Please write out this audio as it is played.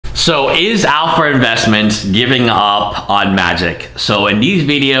So is Alpha Investments giving up on Magic? So in these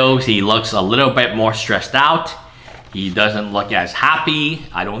videos, he looks a little bit more stressed out. He doesn't look as happy.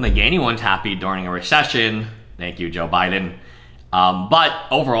 I don't think anyone's happy during a recession. Thank you, Joe Biden. But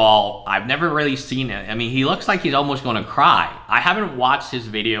overall, I've never really seen it. I mean, he looks like he's almost going to cry. I haven't watched his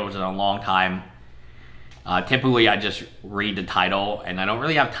videos in a long time. Typically, I just read the title, and I don't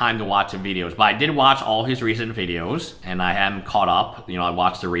really have time to watch the videos. But I did watch all his recent videos, and I am caught up. You know, I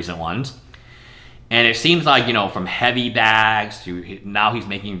watched the recent ones. And it seems like, you know, from heavy bags to now he's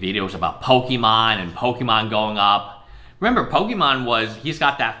making videos about Pokemon and Pokemon going up. Remember, Pokemon was, he's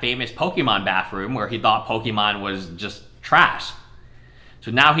got that famous Pokemon bathroom where he thought Pokemon was just trash.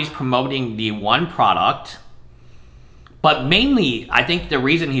 So now he's promoting the one product. But mainly, I think the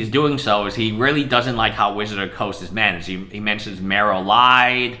reason he's doing so is he really doesn't like how Wizard of the Coast is managed. He mentions Mero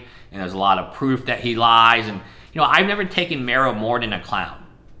lied, and there's a lot of proof that he lies. And, you know, I've never taken Mero more than a clown.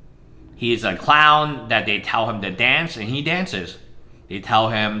 He's a clown that they tell him to dance, and he dances. They tell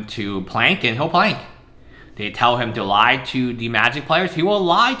him to plank, and he'll plank. They tell him to lie to the Magic players, he will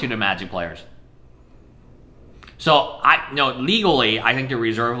lie to the Magic players. So, legally, I think the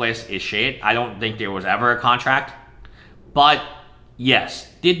reserve list is shit. I don't think there was ever a contract. But, yes,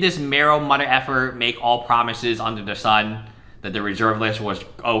 did this Mero mother effer make all promises under the sun that the reserve list was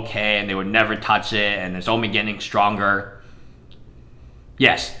okay and they would never touch it and it's only getting stronger?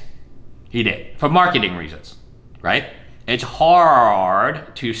 Yes, he did. For marketing reasons, right? It's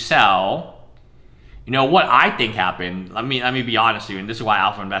hard to sell. You know, what I think happened, let me be honest with you, and this is why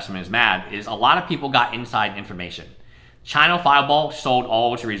Alpha Investment is mad, is a lot of people got inside information. Channel Fireball sold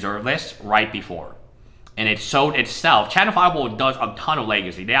all its reserve lists right before. And it sold itself. Channel Fireball does a ton of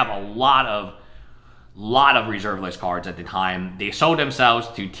legacy. They have a lot of reserve list cards at the time. They sold themselves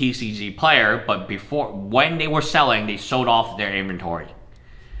to TCG Player, but when they were selling, they sold off their inventory.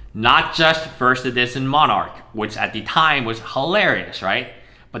 Not just First Edition Monarch, which at the time was hilarious, right?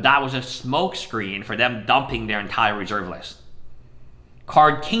 But that was a smoke screen for them dumping their entire reserve list.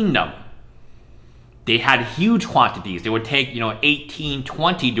 Card Kingdom. They had huge quantities. They would take, 18,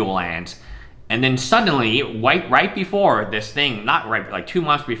 20 dual lands. And then suddenly, right before this thing, not right, like 2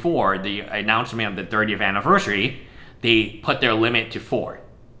 months before the announcement of the 30th anniversary, they put their limit to 4.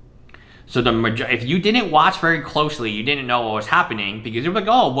 So if you didn't watch very closely, you didn't know what was happening because you're like,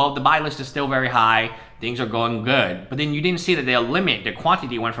 oh, well, the buy list is still very high. Things are going good. But then you didn't see that the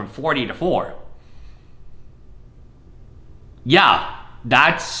quantity went from 40 to 4. Yeah,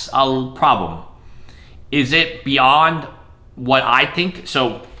 that's a problem. Is it beyond what I think?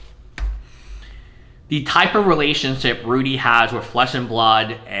 So the type of relationship Rudy has with Flesh and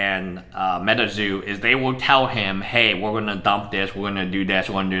Blood and MetaZoo is they will tell him, hey, we're going to dump this, we're going to do this,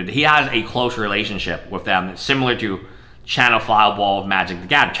 we're going to do this. He has a close relationship with them, similar to Channel Fireball of Magic the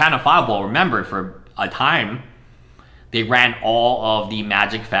Gathering. Channel Fireball, remember, for a time, they ran all of the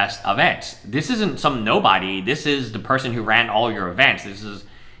Magic Fest events. This isn't some nobody. This is the person who ran all your events. This is,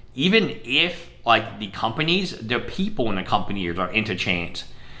 even if, like, the companies, the people in the companies are interchanged.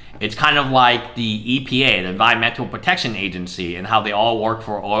 It's kind of like the EPA, the Environmental Protection Agency, and how they all work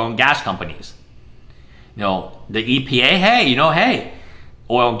for oil and gas companies. You know, the EPA, hey,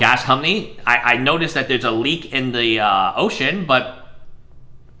 oil and gas company, I noticed that there's a leak in the ocean,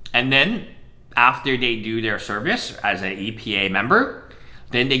 and then after they do their service as an EPA member,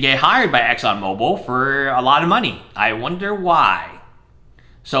 then they get hired by ExxonMobil for a lot of money. I wonder why.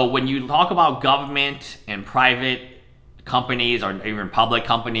 So when you talk about government and private companies or even public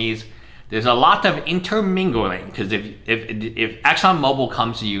companies, there's a lot of intermingling, because if ExxonMobil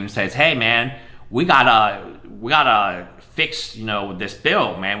comes to you and says, hey man, we gotta fix this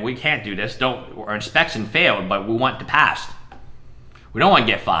bill, man, we can't do this, our inspection failed, but we want it to pass, we don't want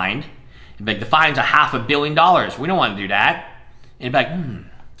to get fined, and like the fine's $500 million, we don't want to do that, and like,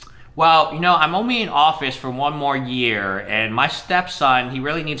 well, I'm only in office for 1 more year and my stepson, he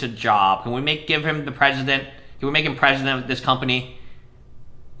really needs a job, can we give him the president? Can we make him president of this company?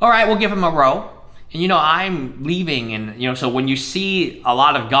 All right, we'll give him a row. And I'm leaving, and so when you see a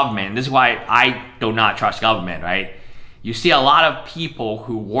lot of government, and this is why I do not trust government, right? You see a lot of people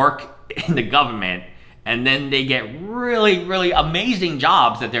who work in the government, and then they get really, really amazing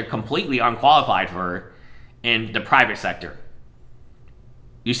jobs that they're completely unqualified for in the private sector.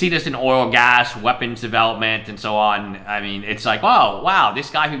 You see this in oil, gas, weapons development, and so on. I mean, it's like, oh, wow, this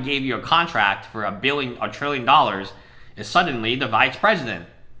guy who gave you a contract for $1 trillion is suddenly the vice president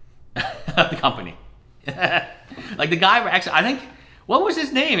of the company. Like the guy, I think, what was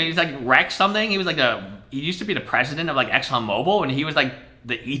his name? He was like Rex something. He was like he used to be the president of like ExxonMobil, and he was like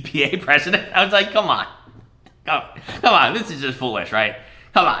the EPA president. I was like, come on, this is just foolish, right?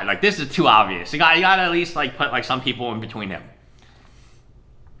 Come on, like this is too obvious. You gotta at least like put like some people in between him.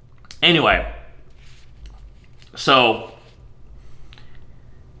 Anyway, so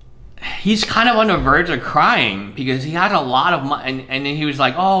he's kind of on the verge of crying because he had a lot of money, and then he was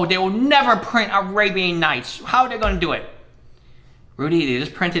like, "Oh, they will never print Arabian Nights. How are they gonna do it?" Rudy, they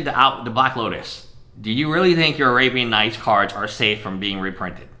just printed the Black Lotus. Do you really think your Arabian Nights cards are safe from being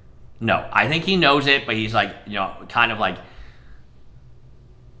reprinted? No, I think he knows it, but he's like, you know, kind of like,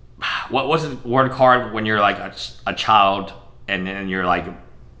 what was the word card when you're like a child and then you're like,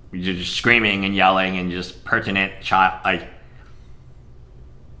 you're just screaming and yelling and just pertinent child, like,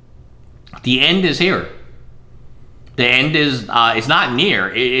 the end is here. The end is, it's not near,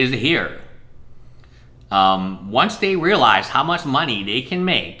 it is here. Once they realize how much money they can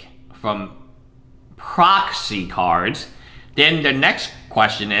make from proxy cards, then the next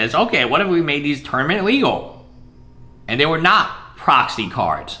question is, okay, what if we made these tournament legal? And they were not proxy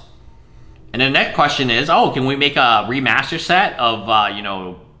cards. And the next question is, oh, can we make a remaster set of, you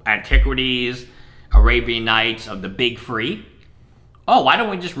know, Antiquities, Arabian Nights, of the big three? Oh, why don't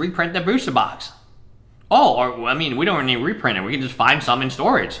we just reprint the booster box? Oh, or, I mean, we don't need to reprint it. We can just find some in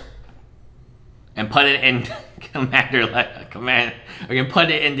storage. And put it in we can put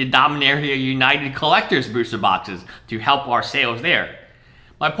it in the Dominaria United Collectors booster boxes to help our sales there.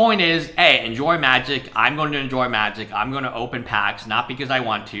 My point is, hey, enjoy Magic. I'm going to enjoy Magic. I'm going to open packs, not because I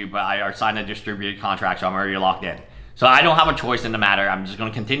want to, but I signed a distributed contract, so I'm already locked in. So I don't have a choice in the matter. I'm just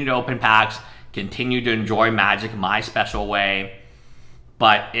going to continue to open packs, continue to enjoy Magic my special way.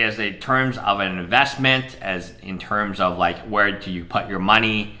 But as in terms of an investment, as in terms of like where do you put your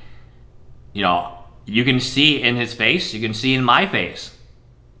money, you know, you can see in his face, you can see in my face.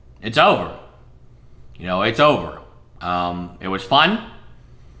 It's over. You know, it's over. It was fun.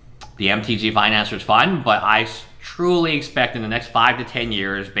 The MTG Finance was fun, but I truly expect in the next 5 to 10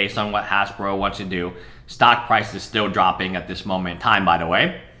 years, based on what Hasbro wants to do, stock price is still dropping at this moment in time, by the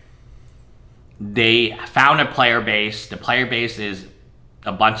way. They found a player base. The player base is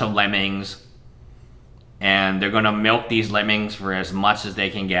a bunch of lemmings, and they're going to milk these lemmings for as much as they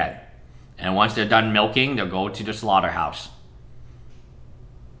can get. And once they're done milking, they'll go to the slaughterhouse.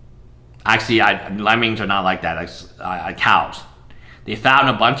 Actually, lemmings are not like that. Cows. They found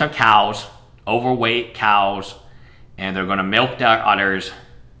a bunch of cows, overweight cows, and they're going to milk the udders.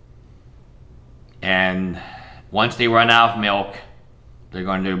 And once they run out of milk, they're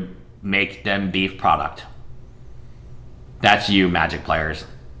going to make them beef product. That's you, Magic players.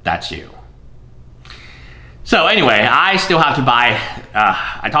 That's you. So anyway, I still have to buy,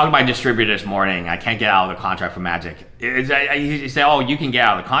 I talked to my distributor this morning. I can't get out of the contract for Magic. He said, oh, you can get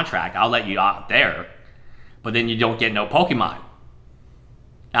out of the contract. I'll let you out there. But then you don't get no Pokemon.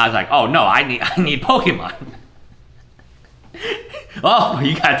 And I was like, oh no, I need Pokemon. Oh,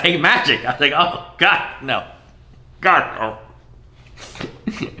 you gotta take Magic. I was like, oh, God, no. God, no.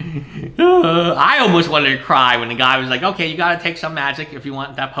 I almost wanted to cry when the guy was like, okay, you gotta take some Magic if you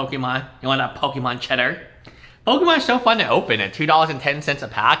want that Pokemon. You want that Pokemon cheddar. Pokemon's so fun to open at $2.10 a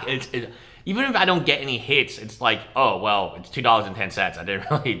pack. Even if I don't get any hits, it's like, oh, well, it's $2.10. I didn't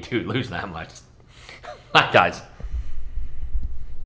really lose that much. Bye, guys.